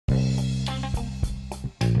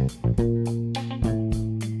Hey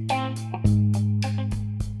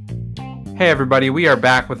everybody, we are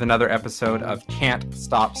back with another episode of Can't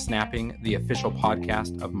Stop Snapping, the official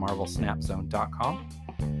podcast of MarvelSnapZone.com.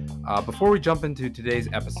 Before we jump into today's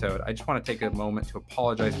episode, I just want to take a moment to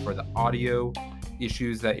apologize for the audio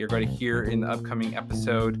issues that you're going to hear in the upcoming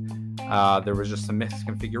episode. There was just some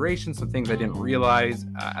misconfiguration, some things I didn't realize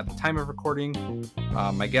at the time of recording.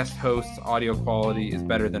 My guest host's audio quality is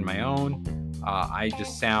better than my own. I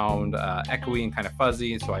just sound echoey and kind of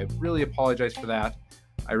fuzzy, so I really apologize for that.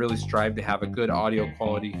 I really strive to have a good audio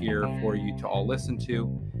quality here for you to all listen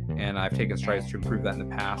to, and I've taken strides to improve that in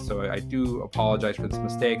the past, so I do apologize for this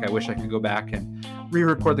mistake. I wish I could go back and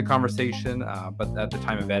re-record the conversation, but at the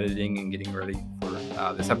time of editing and getting ready for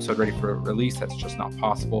this episode ready for release, that's just not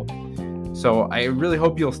possible. So I really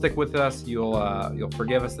hope you'll stick with us. You'll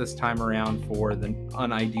forgive us this time around for the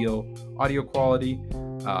unideal audio quality.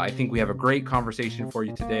 I think we have a great conversation for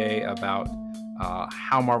you today about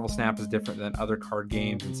how Marvel Snap is different than other card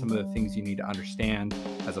games and some of the things you need to understand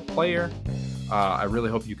as a player. I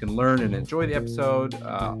really hope you can learn and enjoy the episode,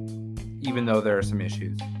 even though there are some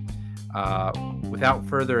issues. Without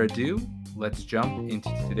further ado, let's jump into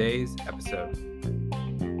today's episode.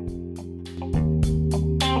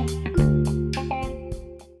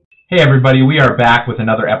 Hey everybody, we are back with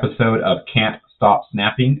another episode of Can't Stop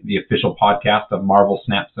Snapping, the official podcast of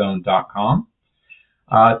MarvelSnapZone.com.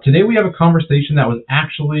 Today we have a conversation that was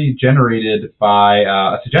actually generated by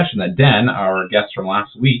a suggestion that Den, our guest from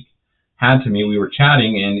last week, had to me. We were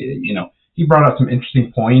chatting and, he brought up some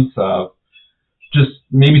interesting points of just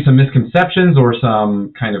maybe some misconceptions or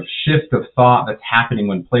some kind of shift of thought that's happening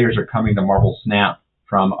when players are coming to Marvel Snap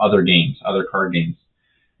from other games, other card games.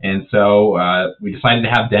 And so we decided to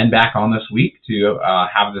have Den back on this week to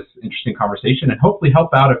have this interesting conversation and hopefully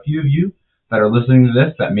help out a few of you that are listening to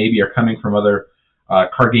this that maybe are coming from other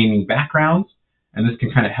card gaming backgrounds, and this can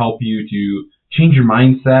kind of help you to change your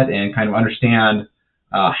mindset and kind of understand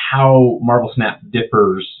how Marvel Snap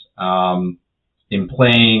differs in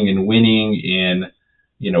playing and winning in,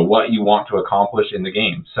 what you want to accomplish in the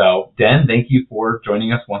game. So, Den, thank you for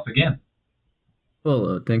joining us once again.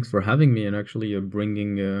 Well, thanks for having me and actually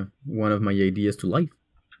bringing one of my ideas to life.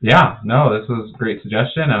 Yeah, no, this was a great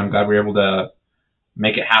suggestion, and I'm glad we were able to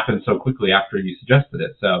make it happen so quickly after you suggested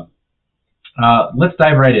it. So, let's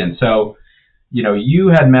dive right in. So, you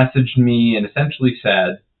had messaged me and essentially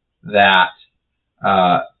said that,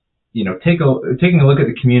 taking a look at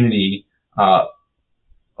the community, a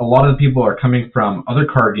lot of the people are coming from other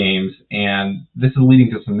card games, and this is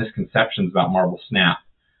leading to some misconceptions about Marvel Snap.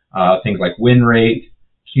 Things like win rate,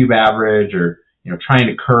 cube average, or, trying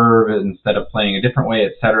to curve instead of playing a different way,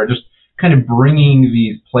 etc. Just kind of bringing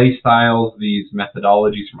these play styles, these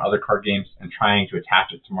methodologies from other card games and trying to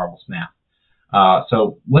attach it to Marvel Snap.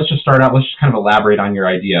 So let's just start out. Let's just kind of elaborate on your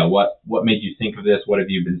idea. What made you think of this? What have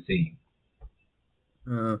you been seeing?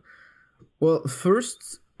 Well,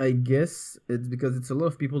 first, I guess it's because it's a lot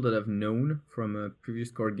of people that I've known from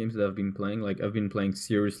previous card games that I've been playing. Like, I've been playing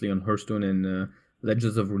seriously on Hearthstone and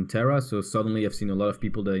Legends of Runeterra, so suddenly I've seen a lot of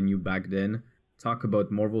people that I knew back then talk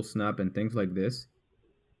about Marvel Snap and things like this.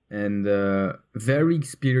 And very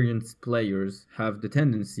experienced players have the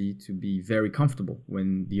tendency to be very comfortable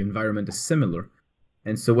when the environment is similar.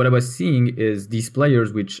 And so what I was seeing is these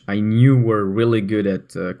players, which I knew were really good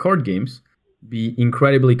at card games, be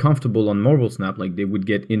incredibly comfortable on Marvel Snap, like they would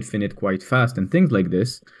get infinite quite fast and things like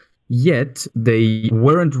this. Yet they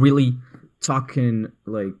weren't really talking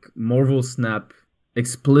like Marvel Snap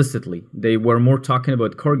explicitly. They were more talking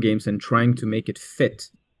about card games and trying to make it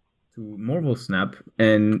fit to Marvel Snap,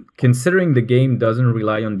 and considering the game doesn't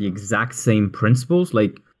rely on the exact same principles,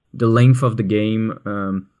 like the length of the game,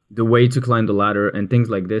 the way to climb the ladder, and things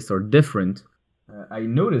like this are different. I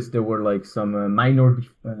noticed there were like some minor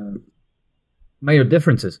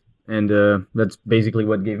differences, and that's basically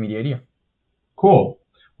what gave me the idea. Cool.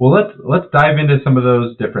 Well, let's dive into some of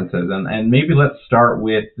those differences, and maybe let's start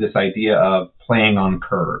with this idea of playing on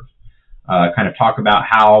curve. Kind of talk about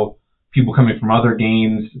how people coming from other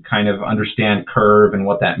games kind of understand curve and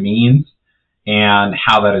what that means, and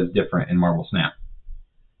how that is different in Marvel Snap.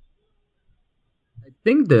 I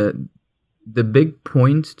think the big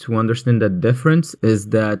point to understand that difference is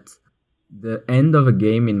that the end of a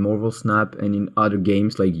game in Marvel Snap and in other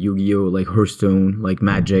games like Yu-Gi-Oh!, like Hearthstone, like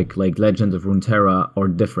Magic, like Legends of Runeterra are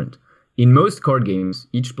different. In most card games,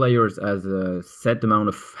 each player has a set amount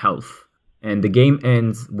of health, and the game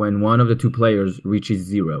ends when one of the two players reaches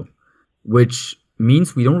 0. Which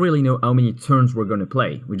means we don't really know how many turns we're going to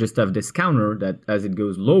play. We just have this counter that as it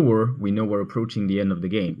goes lower, we know we're approaching the end of the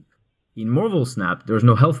game. In Marvel Snap, there's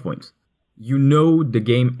no health points. you know the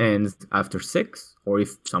game ends after 6, or if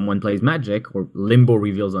someone plays Magic or Limbo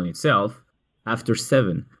reveals on itself, after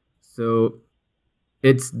 7. So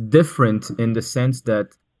it's different in the sense that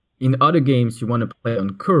in other games you want to play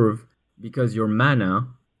on curve because your mana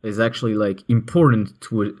is actually like important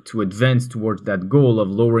to advance towards that goal of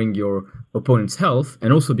lowering your opponent's health,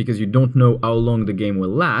 and also because you don't know how long the game will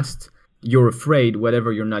last, you're afraid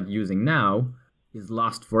whatever you're not using now is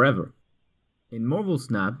lost forever. In Marvel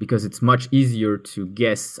Snap, because it's much easier to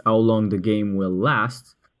guess how long the game will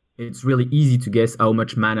last, it's really easy to guess how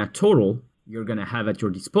much mana total you're going to have at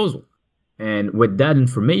your disposal. And with that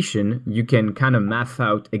information, you can kind of math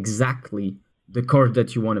out exactly the cards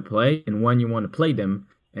that you want to play and when you want to play them,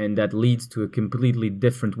 and that leads to a completely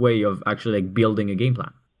different way of actually like building a game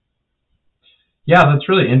plan. Yeah, that's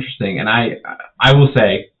really interesting, and I will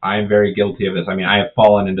say I am very guilty of this. I mean, I have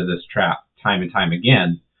fallen into this trap time and time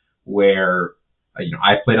again, where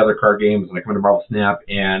I've played other card games and I come into Marvel Snap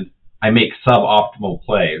and I make suboptimal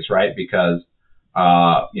plays, right? Because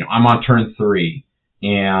I'm on turn 3,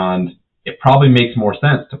 and it probably makes more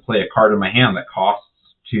sense to play a card in my hand that costs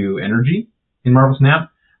 2 energy in Marvel Snap.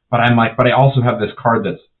 But I also have this card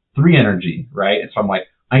that's 3 energy, right? And so I'm like,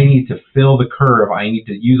 I need to fill the curve. I need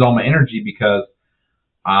to use all my energy because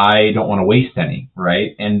I don't want to waste any,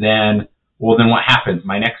 right? And then what happens?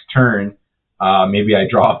 My next turn, maybe I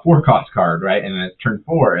draw a 4-cost card, right? And then it's turn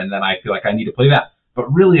 4, and then I feel like I need to play that.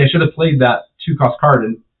 But really, I should have played that 2-cost card,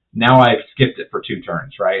 and now I've skipped it for 2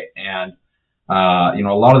 turns, right? And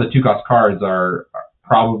a lot of the 2-cost cards are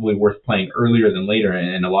probably worth playing earlier than later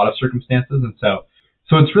in a lot of circumstances, and so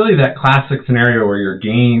it's really that classic scenario where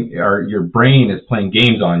your brain is playing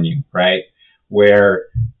games on you, right? Where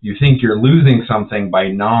you think you're losing something by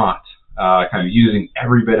not kind of using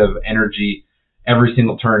every bit of energy every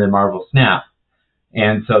single turn in Marvel Snap,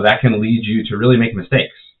 and so that can lead you to really make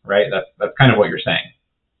mistakes, right? That's kind of what you're saying.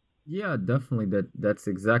 Yeah, definitely. That's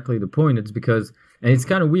exactly the point. It's because, and it's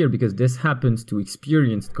kind of weird because this happens to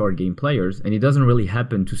experienced card game players, and it doesn't really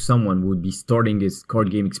happen to someone who would be starting his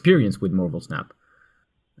card game experience with Marvel Snap.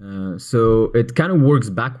 So it kind of works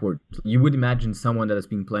backward. You would imagine someone that has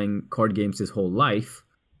been playing card games his whole life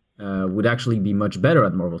would actually be much better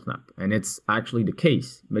at Marvel Snap, and it's actually the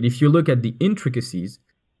case. But if you look at the intricacies,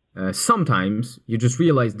 sometimes you just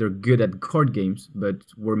realize they're good at card games, but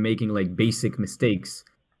we're making like basic mistakes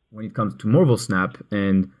when it comes to Marvel Snap.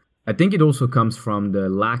 And I think it also comes from the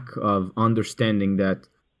lack of understanding that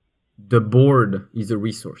the board is a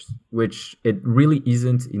resource, which it really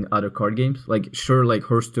isn't in other card games. Like, sure, like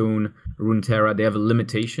Hearthstone, Runeterra, they have a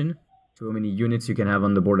limitation to how many units you can have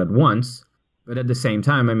on the board at once. But at the same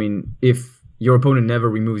time, I mean, if your opponent never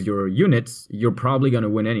removes your units, you're probably going to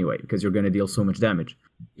win anyway, because you're going to deal so much damage.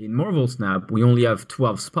 In Marvel Snap, we only have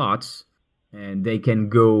 12 spots, and they can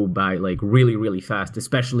go by like really, really fast,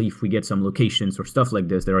 especially if we get some locations or stuff like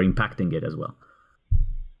this that are impacting it as well.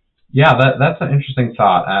 Yeah, that's an interesting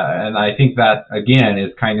thought, and I think that again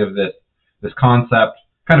is kind of this concept,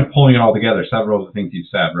 kind of pulling it all together. Several of the things you've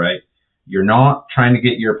said, right? You're not trying to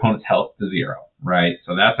get your opponent's health to 0, right?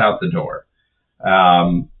 So that's out the door,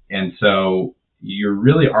 and so you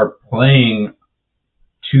really are playing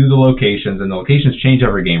to the locations, and the locations change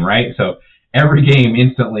every game, right? So every game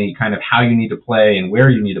instantly, kind of how you need to play and where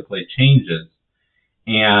you need to play changes,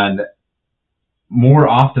 and more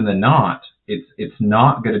often than not, it's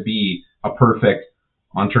not going to be a perfect,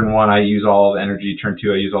 on turn 1 I use all the energy, turn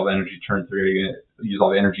 2 I use all the energy, turn 3 I use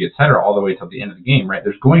all the energy, etc., all the way till the end of the game, right?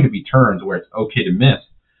 There's going to be turns where it's okay to miss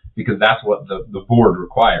because that's what the board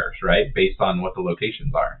requires, right? Based on what the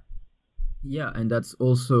locations are. Yeah, and that's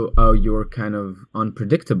also how you're kind of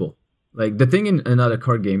unpredictable. Like the thing in another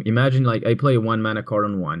card game, imagine like I play a 1-mana card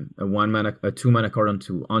on 1, a 2-mana card on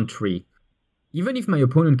 2, on 3. Even if my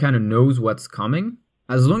opponent kind of knows what's coming,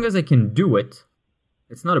 as long as I can do it,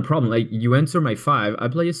 it's not a problem. Like, you enter my 5, I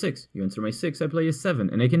play a 6. You enter my 6, I play a 7.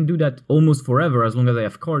 And I can do that almost forever as long as I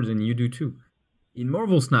have cards and you do too. In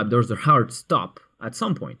Marvel Snap, there's a hard stop at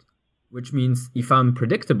some point, which means if I'm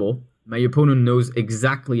predictable, my opponent knows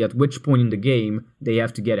exactly at which point in the game they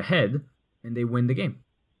have to get ahead, and they win the game.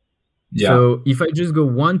 Yeah. So if I just go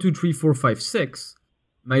 1, 2, 3, 4, 5, 6,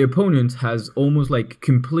 my opponent has almost like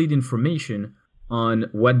complete information on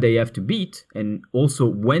what they have to beat and also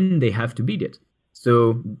when they have to beat it.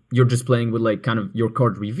 So you're just playing with like kind of your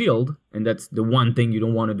card revealed, and that's the one thing you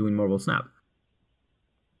don't want to do in Marvel Snap.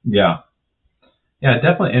 Yeah. Yeah,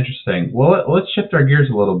 definitely interesting. Well, let's shift our gears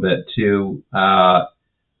a little bit to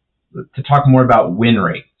talk more about win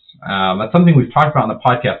rates. That's something we've talked about on the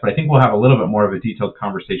podcast, but I think we'll have a little bit more of a detailed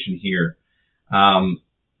conversation here.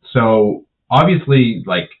 So obviously,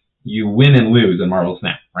 like, you win and lose in Marvel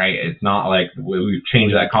Snap, right? It's not like we've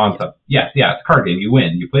changed that concept. Yes, yeah, it's a card game. You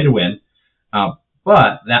win. You play to win.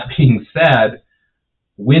 But that being said,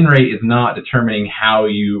 win rate is not determining how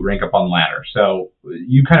you rank up on the ladder. So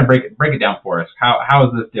you kind of break it down for us. How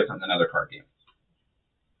is this different than other card games?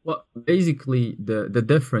 Well, basically, the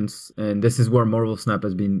difference, and this is where Marvel Snap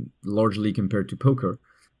has been largely compared to poker,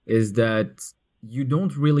 is that you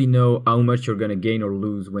don't really know how much you're going to gain or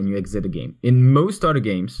lose when you exit a game. In most other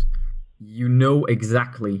games, you know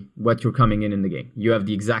exactly what you're coming in the game. You have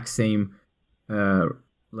the exact same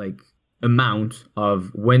amount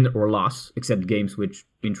of win or loss, except games which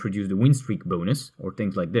introduce the win streak bonus or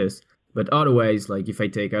things like this. But otherwise, like if I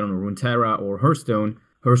take, I don't know, Runeterra or Hearthstone,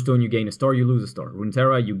 you gain a star, you lose a star.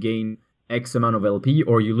 Runeterra, you gain X amount of LP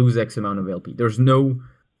or you lose X amount of LP. There's no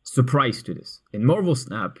surprise to this. In Marvel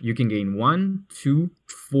Snap, you can gain 1, 2,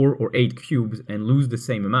 4, or 8 cubes and lose the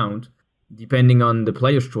same amount, depending on the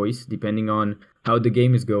player's choice, depending on how the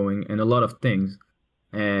game is going, and a lot of things.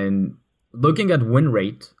 And looking at win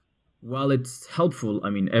rate, while it's helpful, I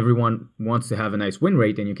mean, everyone wants to have a nice win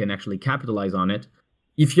rate and you can actually capitalize on it.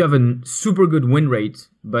 If you have a super good win rate,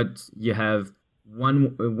 but you have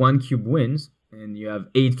one cube wins and you have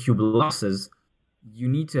 8 cube losses, you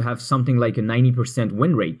need to have something like a 90%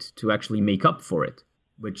 win rate to actually make up for it,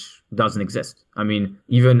 which doesn't exist. I mean,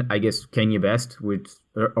 even, I guess, Kenya Best, which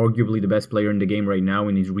arguably the best player in the game right now,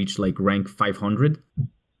 and he's reached like rank 500.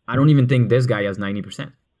 I don't even think this guy has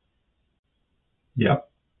 90%. Yeah.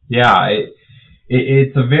 Yeah,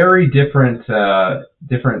 it's a very different style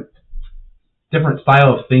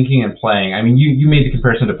of thinking and playing. I mean, you made the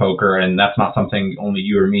comparison to poker, and that's not something only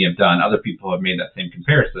you or me have done. Other people have made that same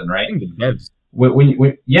comparison, right? I think the devs.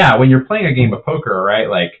 When you're playing a game of poker, right?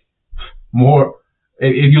 Like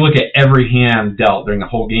if you look at every hand dealt during the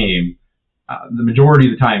whole game, the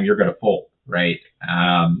majority of the time you're going to fold, right?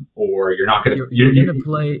 Or you're not going to. You're going to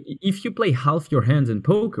play. If you play half your hands in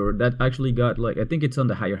poker, that actually got like, I think it's on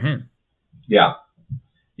the higher hand. Yeah,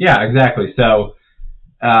 exactly. So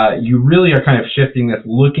you really are kind of shifting this,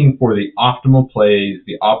 looking for the optimal plays,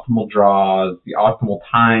 the optimal draws, the optimal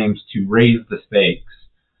times to raise the stakes,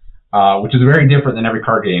 which is very different than every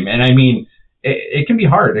card game. And I mean, it can be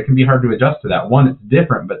hard. It can be hard to adjust to that. One, it's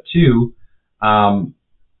different, but two,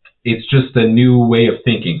 it's just a new way of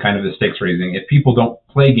thinking, kind of the stakes raising. If people don't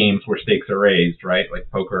play games where stakes are raised, right,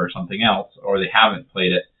 like poker or something else, or they haven't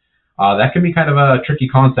played it, that can be kind of a tricky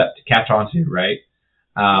concept to catch on to, right?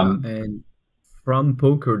 And from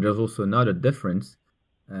poker, there's also another difference.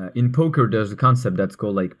 In poker, there's a concept that's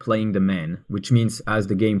called like playing the man, which means as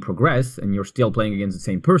the game progresses and you're still playing against the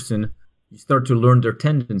same person, you start to learn their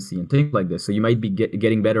tendency and things like this. So you might be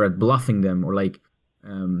getting better at bluffing them or like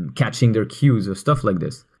catching their cues or stuff like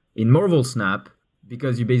this. In Marvel Snap,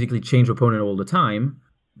 because you basically change opponent all the time,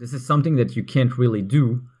 this is something that you can't really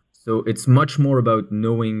do. So it's much more about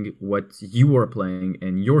knowing what you are playing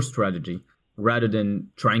and your strategy rather than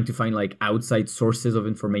trying to find like outside sources of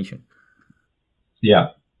information. Yeah,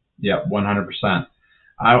 100%.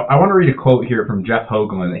 I want to read a quote here from Jeff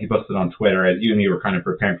Hoagland that he posted on Twitter as you and me were kind of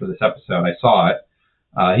preparing for this episode. I saw it.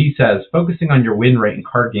 He says, focusing on your win rate in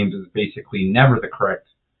card games is basically never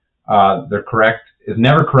is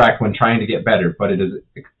never correct when trying to get better, but it is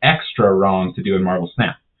extra wrong to do in Marvel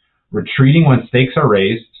Snap. Retreating when stakes are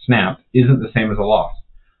raised, snapped, isn't the same as a loss.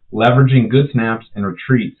 Leveraging good snaps and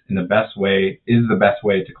retreats is the best way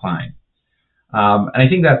to climb. And I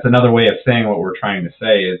think that's another way of saying what we're trying to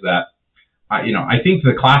say is that, I think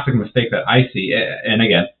the classic mistake that I see, and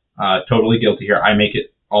again, totally guilty here, I make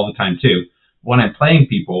it all the time too. When I'm playing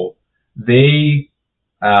people, they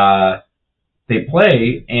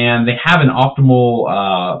play and they have an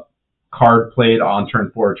optimal card played on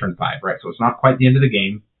turn 4 or turn 5, right? So it's not quite the end of the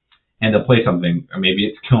game, and they'll play something. Or maybe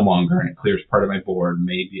it's Killmonger and it clears part of my board.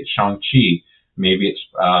 Maybe it's Shang-Chi. Maybe it's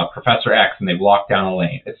Professor X and they've locked down a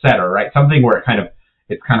lane, etc. Right? Something where it's kind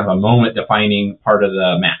of a moment-defining part of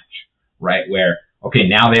the match, right? Where okay,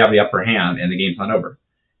 now they have the upper hand and the game's not over,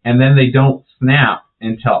 and then they don't snap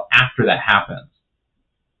until after that happens.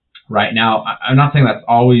 Right now, I'm not saying that's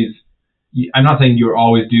always. I'm not saying you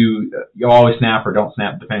always snap or don't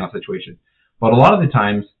snap depending on the situation, but a lot of the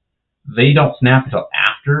times they don't snap until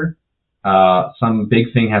after some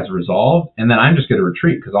big thing has resolved, and then I'm just going to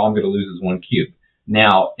retreat because all I'm going to lose is 1 cube.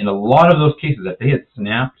 Now, in a lot of those cases, if they had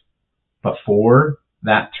snapped before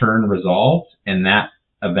that turn resolved and that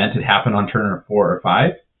event had happened on turn 4 or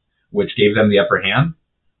 5, which gave them the upper hand,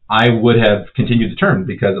 I would have continued the turn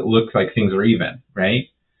because it looks like things are even, right?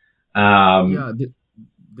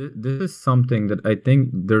 This is something that I think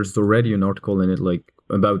there's already an article in it like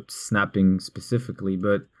about snapping specifically,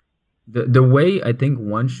 but The way I think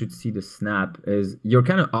one should see the snap is you're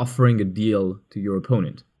kind of offering a deal to your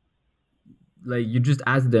opponent. Like you just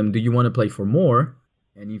ask them, do you want to play for more?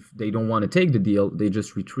 And if they don't want to take the deal, they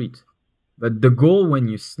just retreat. But the goal when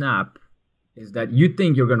you snap is that you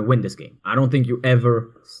think you're going to win this game. I don't think you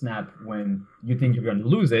ever snap when you think you're going to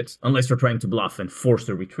lose it, unless you're trying to bluff and force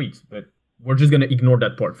a retreat. But we're just going to ignore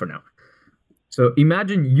that part for now. So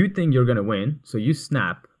imagine you think you're going to win, so you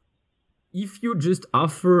snap. If you just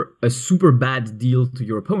offer a super bad deal to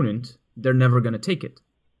your opponent, they're never going to take it.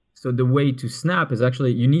 So the way to snap is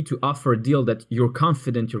actually you need to offer a deal that you're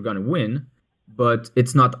confident you're going to win, but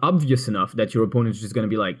it's not obvious enough that your opponent's just going to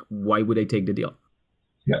be like, why would I take the deal?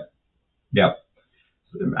 Yeah.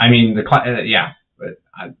 I mean, but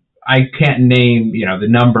I can't name, the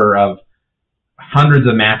number of hundreds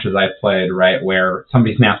of matches I've played, right, where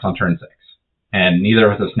somebody snaps on turn 6 and neither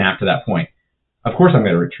of us have snapped to that point. Of course I'm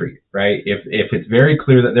going to retreat, right? If it's very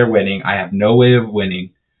clear that they're winning, I have no way of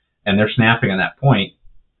winning, and they're snapping at that point,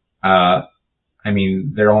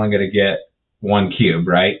 they're only going to get 1 cube,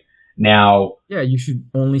 right? Now... Yeah, you should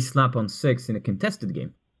only snap on 6 in a contested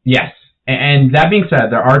game. Yes. And that being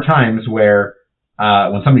said, there are times where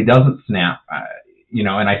when somebody doesn't snap,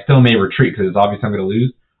 and I still may retreat because it's obvious I'm going to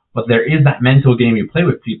lose, but there is that mental game you play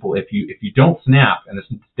with people. If you don't snap and the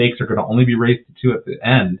stakes are going to only be raised to 2 at the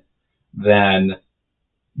end, then,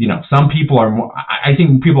 some people are more, I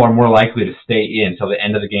think people are more likely to stay in till the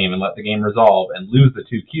end of the game and let the game resolve and lose the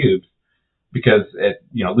 2 cubes because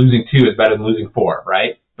losing 2 is better than losing 4,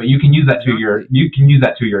 right? But you can use that to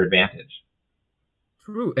your advantage.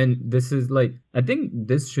 True, and this is I think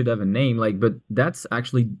this should have a name, but that's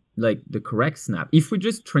actually the correct snap. If we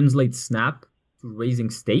just translate snap to raising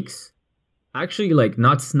stakes, actually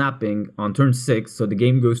not snapping on turn 6, so the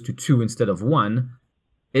game goes to 2 instead of 1,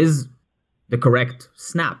 is the correct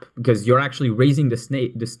snap because you're actually raising the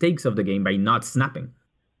stakes of the game by not snapping.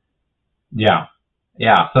 Yeah.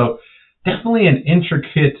 So definitely it's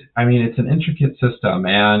an intricate system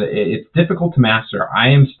and it's difficult to master. I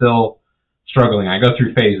am still struggling. I go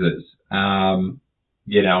through phases. This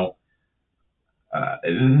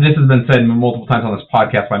has been said multiple times on this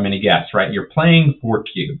podcast by many guests, right? You're playing 4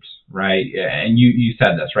 cubes, right? And you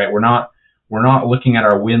said this, right? We're not looking at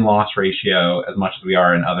our win-loss ratio as much as we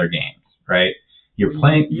are in other games, right?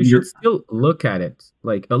 You should still look at it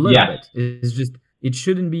a little bit. It's just it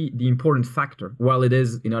shouldn't be the important factor. While it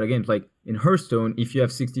is in other games, like in Hearthstone, if you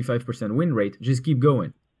have 65% win rate, just keep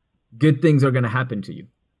going. Good things are gonna happen to you.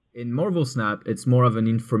 In Marvel Snap, it's more of an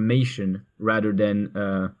information rather than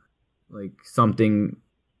something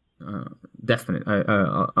definite.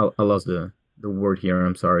 I lost the word here.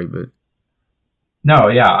 I'm sorry, but no,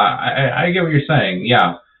 yeah, I get what you're saying.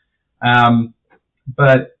 Yeah,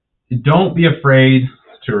 but don't be afraid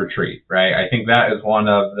to retreat. Right? I think that is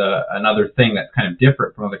another thing that's kind of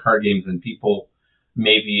different from other card games and people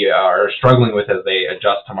maybe are struggling with as they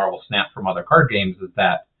adjust to Marvel Snap from other card games is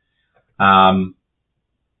that.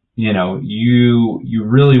 You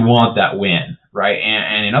really want that win, right?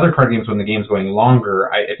 And in other card games, when the game's going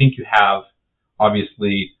longer, I think you have,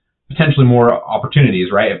 obviously, potentially more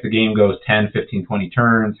opportunities, right? If the game goes 10, 15, 20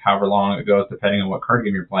 turns, however long it goes, depending on what card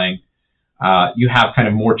game you're playing, you have kind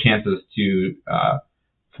of more chances to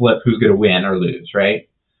flip who's going to win or lose, right?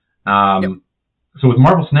 Yep. So with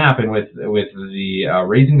Marvel Snap and with the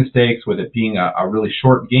raising the stakes, with it being a really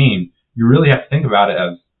short game, you really have to think about it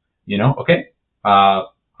as, okay,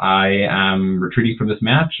 I am retreating from this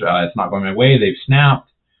match. It's not going my way. They've snapped,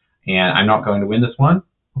 and I'm not going to win this one.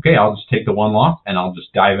 Okay, I'll just take the 1 loss, and I'll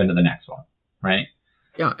just dive into the next one, right?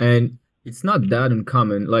 Yeah, and it's not that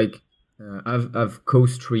uncommon. I've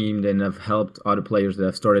co-streamed and I've helped other players that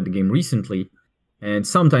have started the game recently, and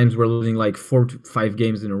sometimes we're losing 4 to 5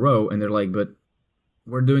 games in a row, and they're like, but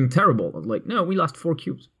we're doing terrible. I'm like, no, we lost 4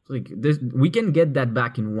 cubes. We can get that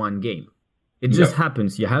back in 1 game. It just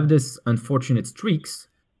happens. You have this unfortunate streaks,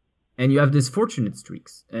 and you have these fortunate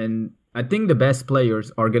streaks. And I think the best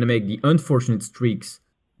players are going to make the unfortunate streaks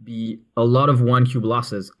be a lot of 1 cube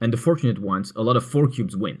losses, and the fortunate ones, a lot of 4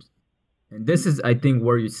 cubes wins. And this is, I think,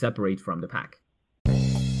 where you separate from the pack.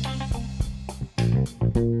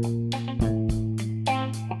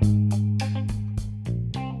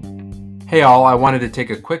 Hey all, I wanted to take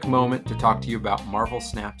a quick moment to talk to you about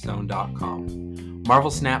MarvelSnapZone.com. Marvel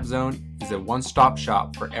Snap Zone is a one-stop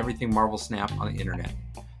shop for everything Marvel Snap on the internet.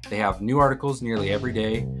 They have new articles nearly every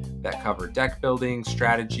day that cover deck building,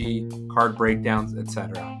 strategy, card breakdowns,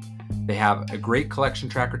 etc. They have a great collection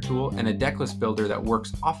tracker tool and a deck list builder that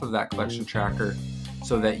works off of that collection tracker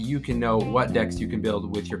so that you can know what decks you can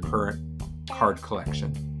build with your current card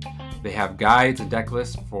collection. They have guides and deck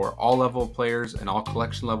lists for all level of players and all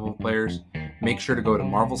collection level of players. Make sure to go to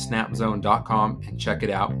marvelsnapzone.com and check it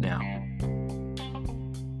out now.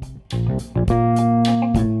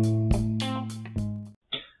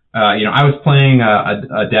 I was playing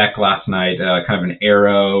a deck last night, kind of an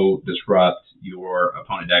Arrow Disrupt your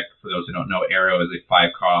opponent deck. For those who don't know, Arrow is a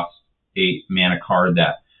 5-cost, 8-mana card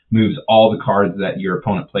that moves all the cards that your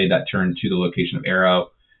opponent played that turn to the location of Arrow.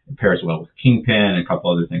 It pairs well with Kingpin and a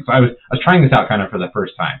couple other things. So I was trying this out kind of for the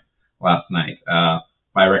first time last night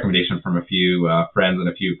by recommendation from a few friends and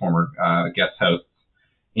a few former guest hosts.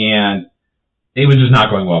 And it was just not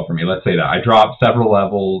going well for me. Let's say that. I dropped several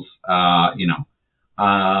levels, but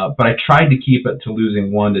I tried to keep it to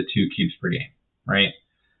losing 1 to 2 cubes per game, right?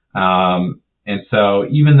 And so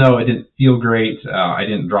even though it didn't feel great, I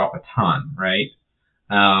didn't drop a ton, right?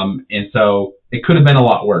 And so it could have been a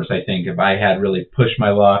lot worse, I think, if I had really pushed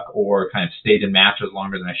my luck or kind of stayed in matches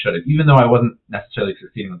longer than I should have, even though I wasn't necessarily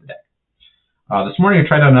succeeding with the deck. This morning I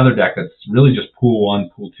tried out another deck that's really just pool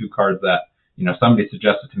 1, pool 2 cards that, somebody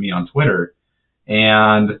suggested to me on Twitter.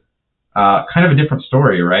 And kind of a different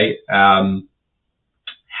story, right?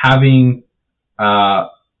 Having,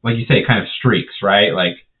 like you say, kind of streaks, right?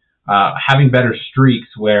 Like having better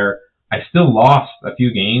streaks where I still lost a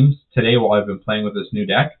few games today while I've been playing with this new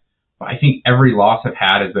deck, but I think every loss I've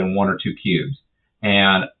had has been 1 or 2 cubes.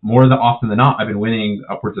 And more than often than not, I've been winning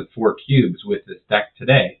upwards of 4 cubes with this deck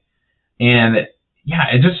today. And yeah,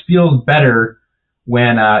 it just feels better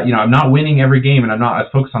when, I'm not winning every game and I'm not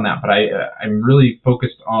as focused on that, but I'm really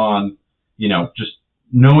focused on, just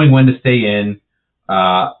knowing when to stay in,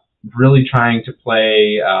 really trying to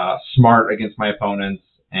play smart against my opponents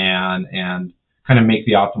and kind of make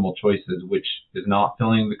the optimal choices, which is not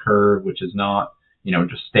filling the curve, which is not,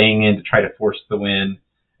 just staying in to try to force the win,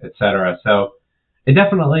 etc. So it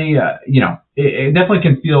definitely, it definitely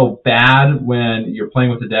can feel bad when you're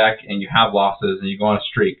playing with the deck and you have losses and you go on a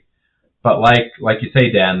streak. But like you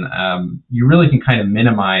say, Den, you really can kind of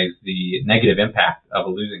minimize the negative impact of a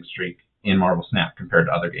losing streak in Marvel Snap compared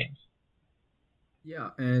to other games. Yeah,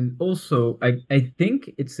 and also I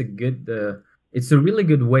think it's a really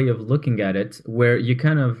good way of looking at it, where you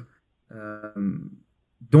kind of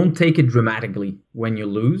don't take it dramatically when you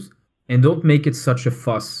lose, and don't make it such a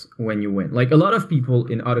fuss when you win. Like a lot of people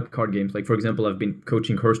in other card games, like for example, I've been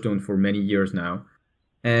coaching Hearthstone for many years now,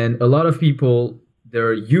 and a lot of people,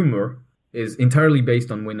 their humor is entirely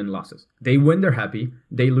based on win and losses. They win, they're happy.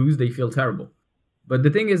 They lose, they feel terrible. But the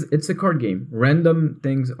thing is, it's a card game. Random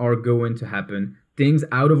things are going to happen. Things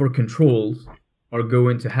out of our controls are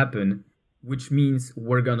going to happen, which means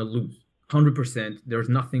we're going to lose. 100%. There's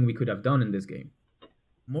nothing we could have done in this game.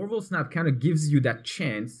 Marvel Snap kind of gives you that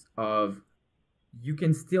chance of you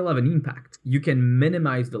can still have an impact. You can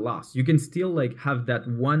minimize the loss. You can still have that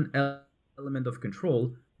one element of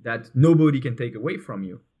control that nobody can take away from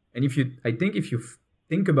you. And I think if you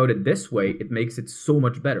think about it this way, it makes it so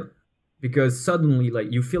much better, because suddenly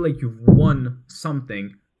you feel like you've won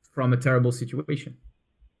something from a terrible situation.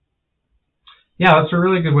 Yeah, that's a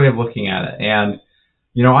really good way of looking at it. And,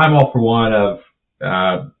 I'm all for one of,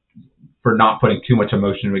 for not putting too much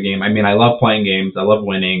emotion into a game. I mean, I love playing games. I love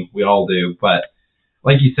winning. We all do. But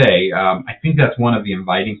like you say, I think that's one of the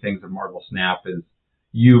inviting things of Marvel Snap is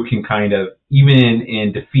you can kind of, even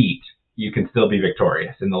in defeat, you can still be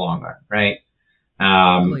victorious in the long run, right?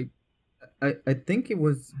 I think it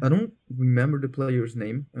was, I don't remember the player's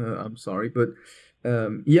name. I'm sorry, but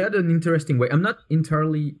he had an interesting way. I'm not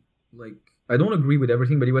entirely I don't agree with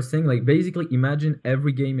everything, but he was saying basically imagine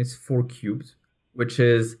every game is 4 cubes, which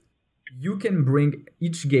is you can bring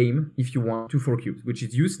each game if you want to 4 cubes, which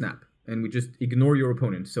is you snap and we just ignore your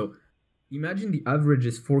opponent. So imagine the average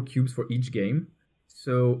is 4 cubes for each game.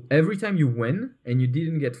 So every time you win and you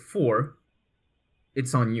didn't get 4,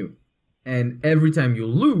 it's on you. And every time you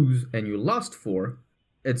lose and you lost 4,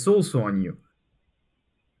 it's also on you.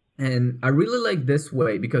 And I really like this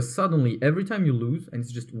way because suddenly every time you lose and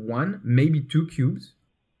it's just 1, maybe 2 cubes,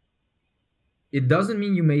 it doesn't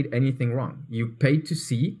mean you made anything wrong. You paid to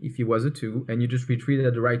see if it was a 2 and you just retreated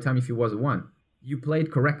at the right time if it was a 1. You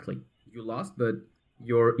played correctly. You lost, but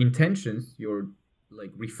your intentions, your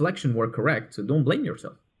reflection were correct, so don't blame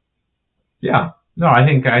yourself. Yeah. No, I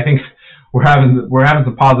think we're having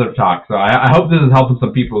some positive talk. So I hope this is helping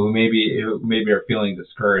some people who maybe are feeling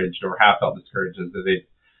discouraged or have felt discouraged as they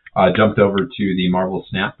jumped over to the Marvel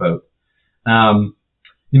Snap boat. I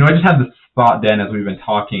just had this thought, Den, as we've been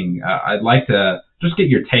talking. I'd like to just get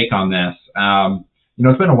your take on this.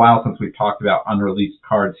 It's been a while since we've talked about unreleased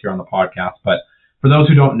cards here on the podcast, but for those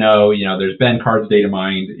who don't know, there's been cards data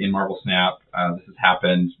mined in Marvel Snap. This has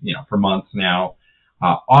happened, for months now.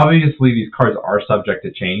 Obviously, these cards are subject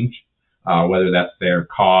to change, whether that's their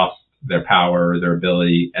cost, their power, their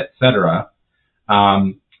ability, etc.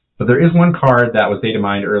 But there is one card that was data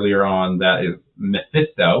mined earlier on that is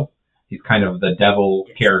Mephisto. He's kind of the devil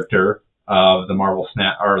character of the Marvel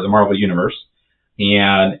Snap or the Marvel universe.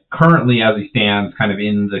 And currently, as he stands kind of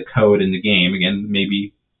in the code in the game, again,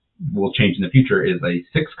 maybe will change in the future, is a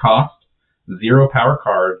 6 cost, 0 power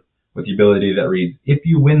card with the ability that reads, if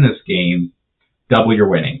you win this game, double your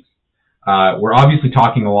winnings. We're obviously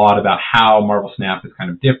talking a lot about how Marvel Snap is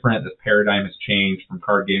kind of different. This paradigm has changed from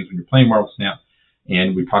card games when you're playing Marvel Snap.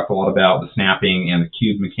 And we've talked a lot about the snapping and the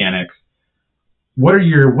cube mechanics. What's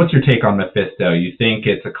your take on Mephisto? You think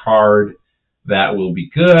it's a card that will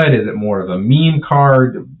be good? Is it more of a meme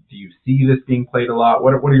card? Do you see this being played a lot?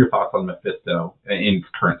 What are your thoughts on Mephisto in its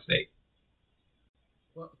current state?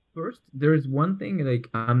 Well, first, there's one thing, like,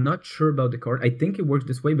 I'm not sure about the card. I think it works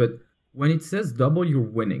this way, but when it says double your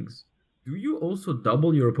winnings, do you also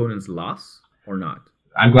double your opponent's loss or not?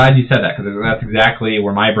 I'm glad you said that, because that's exactly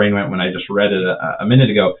where my brain went when I just read it a minute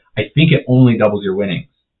ago. I think it only doubles your winnings.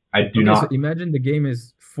 I do not. So imagine the game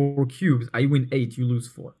is 4 cubes. I win 8, you lose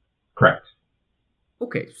 4. Correct.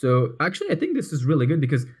 Okay, so actually I think this is really good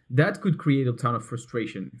because that could create a ton of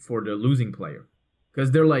frustration for the losing player.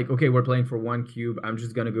 Because they're like, okay, we're playing for 1 cube. I'm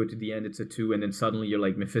just going to go to the end. It's a 2. And then suddenly you're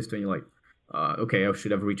like Mephisto and you're like, okay, I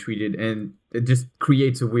should have retreated. And it just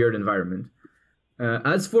creates a weird environment.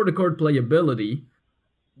 As for the card playability,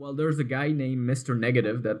 well, there's a guy named Mr.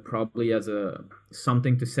 Negative that probably has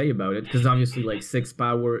something to say about it. Because obviously, like 6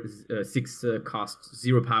 power, 6 cost,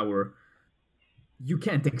 0 power. You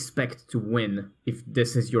can't expect to win if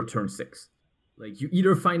this is your turn 6. Like, you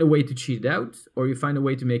either find a way to cheat it out, or you find a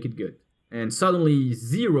way to make it good. And suddenly,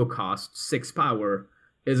 0 cost, 6 power,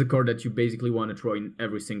 is a card that you basically want to throw in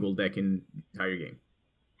every single deck in the entire game.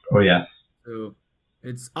 Oh, yeah. So,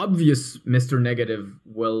 it's obvious Mr. Negative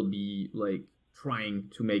will be, like,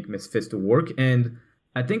 trying to make Mephisto work. And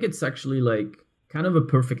I think it's actually, like, kind of a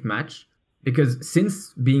perfect match. Because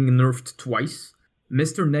since being nerfed twice,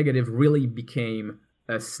 Mr. Negative really became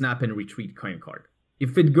a snap and retreat kind of card.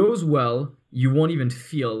 If it goes well, you won't even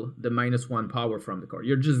feel the -1 power from the card.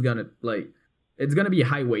 You're just gonna, like, it's gonna be a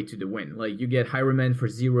highway to the win. Like, you get Highwayman for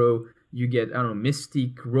 0, you get, I don't know,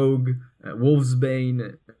 Mystique, Rogue,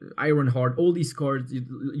 Wolfsbane, Ironheart, all these cards.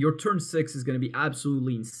 Your turn 6 is gonna be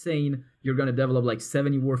absolutely insane. You're gonna develop like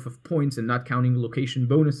 70 worth of points and not counting location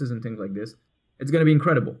bonuses and things like this. It's gonna be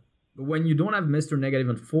incredible. But when you don't have Mr. Negative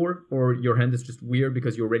on 4, or your hand is just weird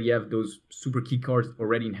because you already have those super key cards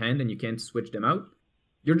already in hand and you can't switch them out,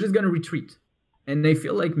 you're just going to retreat. And I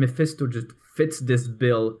feel like Mephisto just fits this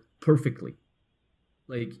bill perfectly.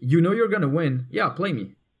 Like, you know you're going to win. Yeah, play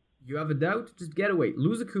me. You have a doubt? Just get away.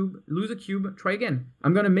 Lose a cube, try again.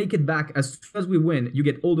 I'm going to make it back as soon as we win. You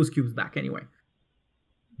get all those cubes back anyway.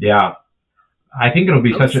 Yeah. I think it'll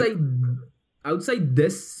be Outside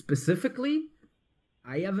this specifically,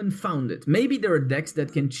 I haven't found it. Maybe there are decks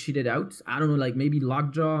that can cheat it out. I don't know, like maybe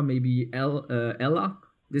Lockjaw, maybe Ella.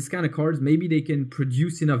 This kind of cards, maybe they can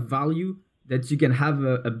produce enough value that you can have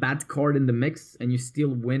a bad card in the mix and you still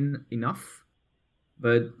win enough.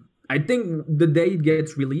 But I think the day it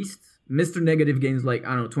gets released, Mr. Negative gains like,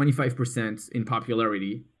 I don't know, 25% in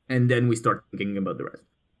popularity. And then we start thinking about the rest.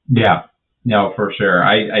 Yeah, no, for sure.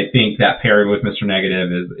 I think that pairing with Mr. Negative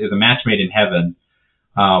is a match made in heaven.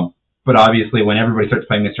 But obviously, when everybody starts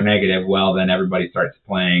playing Mr. Negative, well, then everybody starts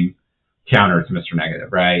playing counter to Mr.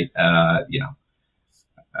 Negative, right?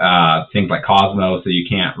 Things like Cosmo, so you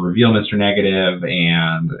can't reveal Mr. Negative,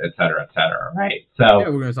 and et cetera, right? So yeah,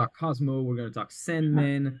 we're going to talk Cosmo, we're going to talk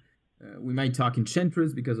Sandman, we might talk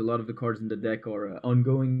Enchantress, because a lot of the cards in the deck are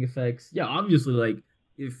ongoing effects. Yeah, obviously, like,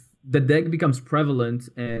 if the deck becomes prevalent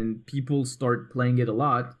and people start playing it a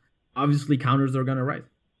lot, obviously counters are going to rise.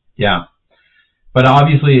 Yeah. But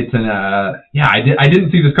obviously, it's I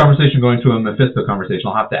didn't see this conversation going to a Mephisto conversation.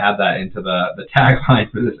 I'll have to add that into the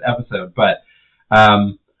tagline for this episode. But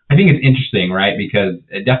I think it's interesting, right? Because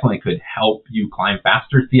it definitely could help you climb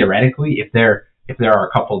faster theoretically if there are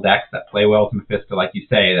a couple decks that play well with Mephisto, like you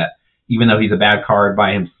say, that even though he's a bad card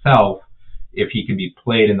by himself, if he can be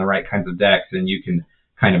played in the right kinds of decks and you can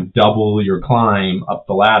kind of double your climb up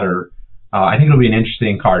the ladder, I think it'll be an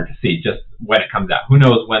interesting card to see just when it comes out. Who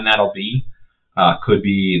knows when that'll be? Could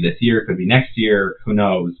be this year, could be next year, who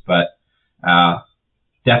knows? But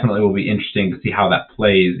definitely will be interesting to see how that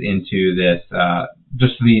plays into this,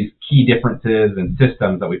 just these key differences and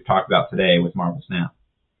systems that we've talked about today with Marvel Snap.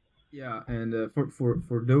 Yeah, and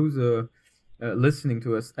for those listening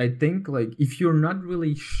to us, I think like if you're not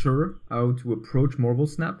really sure how to approach Marvel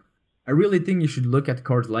Snap, I really think you should look at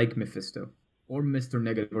cards like Mephisto or Mr.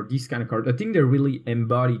 Negative or these kind of cards, I think they really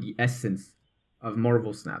embody the essence of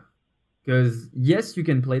Marvel Snap. Because yes, you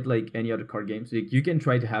can play it like any other card game. So you can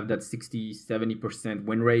try to have that 60-70%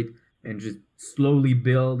 win rate and just slowly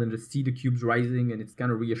build and just see the cubes rising, and it's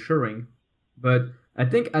kind of reassuring. But I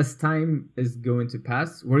think as time is going to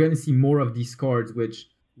pass, we're going to see more of these cards which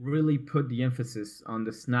really put the emphasis on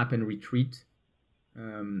the snap and retreat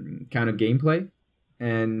kind of gameplay.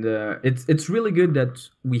 And it's really good that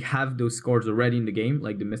we have those cards already in the game,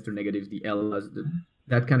 like the Mr. Negatives, the Ellas,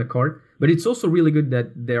 that kind of card. But it's also really good that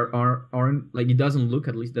there aren't, like, it doesn't look,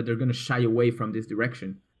 at least, that they're going to shy away from this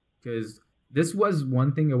direction. Because this was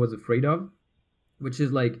one thing I was afraid of, which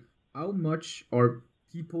is like, how much are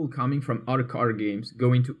people coming from other card games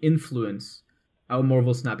going to influence how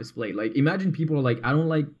Marvel Snap is played? Like, imagine people are like, I don't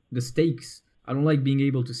like the stakes. I don't like being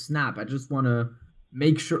able to snap. I just want to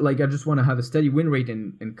make sure, like, I just want to have a steady win rate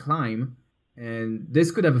and climb. And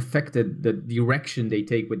this could have affected the direction they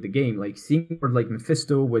take with the game. Like, seeing cards like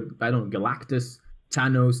Mephisto with, I don't know, Galactus,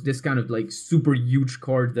 Thanos, this kind of like super huge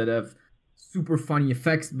cards that have super funny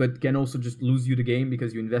effects, but can also just lose you the game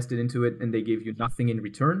because you invested into it and they gave you nothing in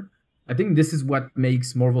return. I think this is what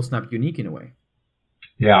makes Marvel Snap unique in a way.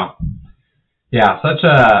 Yeah. Yeah, such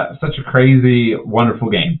a crazy, wonderful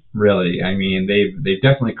game, really. I mean, they've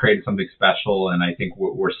definitely created something special, and I think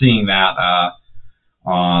we're seeing that,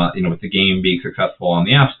 with the game being successful on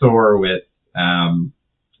the App Store, with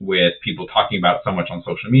people talking about it so much on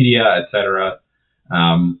social media, etc.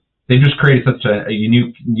 They've just created such a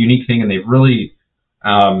unique thing, and they've really,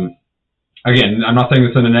 again, I'm not saying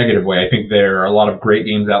this in a negative way. I think there are a lot of great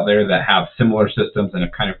games out there that have similar systems and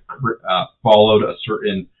have kind of followed a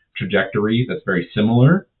certain trajectory that's very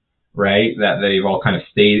similar, right? That they've all kind of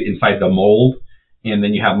stayed inside the mold, and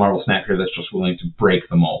then you have Marvel Snap here that's just willing to break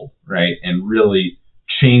the mold, right? And really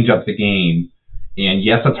change up the game. And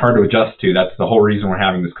yes, that's hard to adjust to. That's the whole reason we're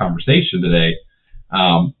having this conversation today.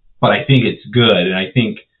 But I think it's good, and I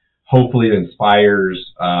think hopefully it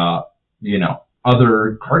inspires,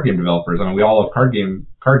 other card game developers. I mean, we all love card games,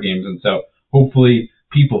 and so hopefully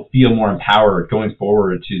people feel more empowered going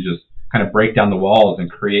forward to just kind of break down the walls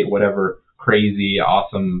and create whatever crazy,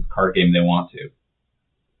 awesome card game they want to.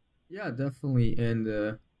 Yeah, definitely.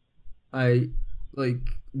 And I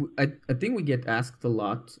think we get asked a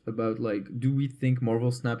lot about, like, do we think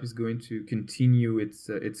Marvel Snap is going to continue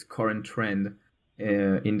its current trend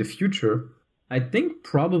in the future? I think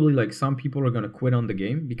probably, like, some people are gonna quit on the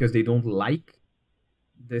game because they don't like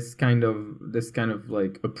this kind of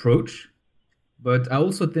like approach. But I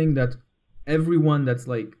also think that everyone that's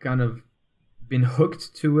like kind of been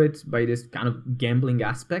hooked to it by this kind of gambling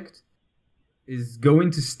aspect is going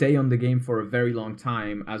to stay on the game for a very long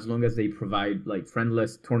time, as long as they provide like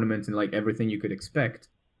friendless tournaments and like everything you could expect.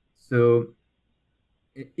 So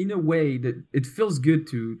in a way, that it feels good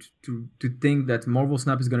to think that Marvel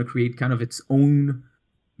Snap is going to create kind of its own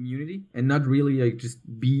community and not really like just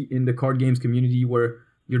be in the card games community where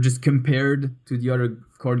you're just compared to the other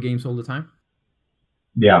card games all the time.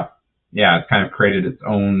 Yeah, it's kind of created its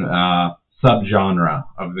own subgenre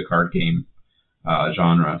of the card game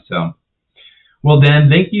genre. So, well, Dan,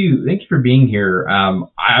 thank you for being here.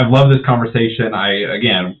 I love this conversation.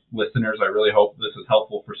 Again, listeners, I really hope this is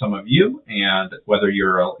helpful for some of you. And whether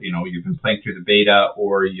you've been playing through the beta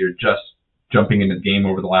or you're just jumping into the game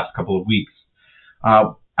over the last couple of weeks,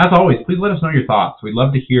 as always, please let us know your thoughts. We'd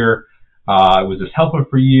love to hear. Was this helpful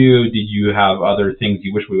for you? Did you have other things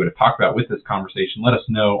you wish we would have talked about with this conversation? Let us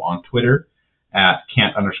know on Twitter at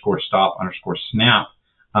can't_stop_snap.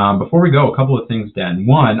 Before we go, a couple of things, Dan.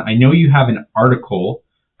 One, I know you have an article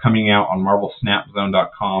coming out on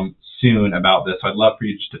marvelsnapzone.com soon about this. So I'd love for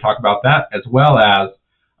you just to talk about that, as well as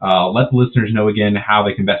let the listeners know again how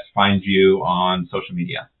they can best find you on social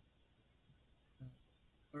media.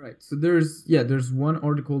 All right, so there's one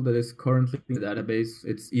article that is currently in the database.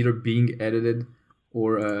 It's either being edited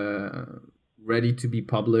or ready to be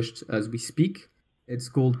published as we speak. It's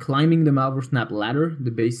called Climbing the Marvel Snap Ladder,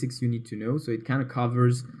 the basics you need to know. So it kind of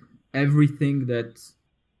covers everything that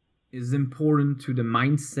is important to the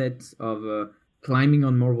mindset of climbing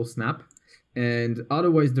on Marvel Snap. And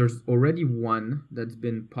otherwise, there's already one that's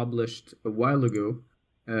been published a while ago.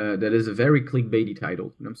 That is a very clickbaity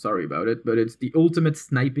title, and I'm sorry about it, but it's the Ultimate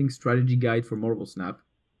Sniping Strategy Guide for Marvel Snap.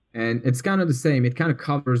 And it's kind of the same. It kind of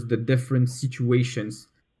covers the different situations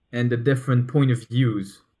and the different point of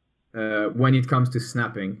views when it comes to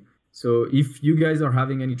snapping. So if you guys are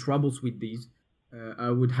having any troubles with these, I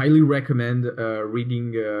would highly recommend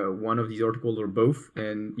reading one of these articles or both.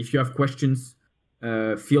 And if you have questions,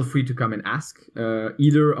 feel free to come and ask,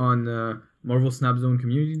 either on Marvel Snap Zone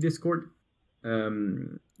community Discord,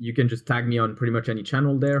 You can just tag me on pretty much any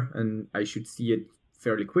channel there, and I should see it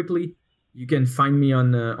fairly quickly. You can find me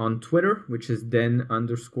on Twitter, which is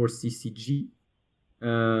DenCCG.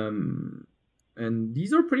 And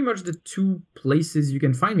these are pretty much the two places you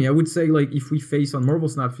can find me. I would say, like, if we face on Marvel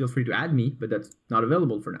Snap, feel free to add me, but that's not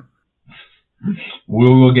available for now. We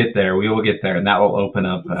will get there. We will get there, and that will open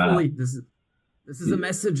up. Hopefully, this is a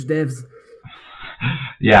message, devs.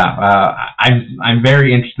 Yeah, I'm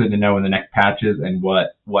very interested to know in the next patches and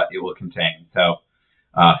what it will contain. So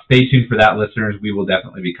stay tuned for that, listeners. We will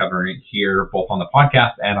definitely be covering it here, both on the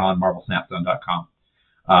podcast and on MarvelSnapZone.com.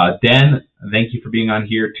 Den, thank you for being on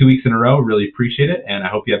here 2 weeks in a row. Really appreciate it, and I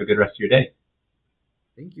hope you have a good rest of your day.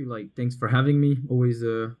 Thank you. Thanks for having me. Always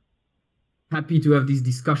happy to have these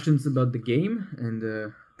discussions about the game, and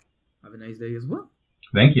have a nice day as well.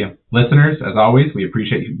 Thank you. Listeners, as always, we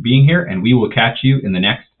appreciate you being here, and we will catch you in the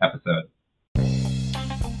next episode.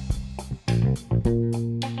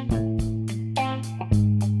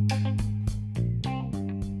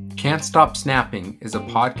 Can't Stop Snapping is a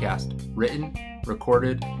podcast written,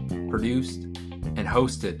 recorded, produced, and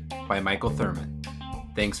hosted by Michael Thurman.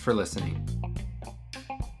 Thanks for listening.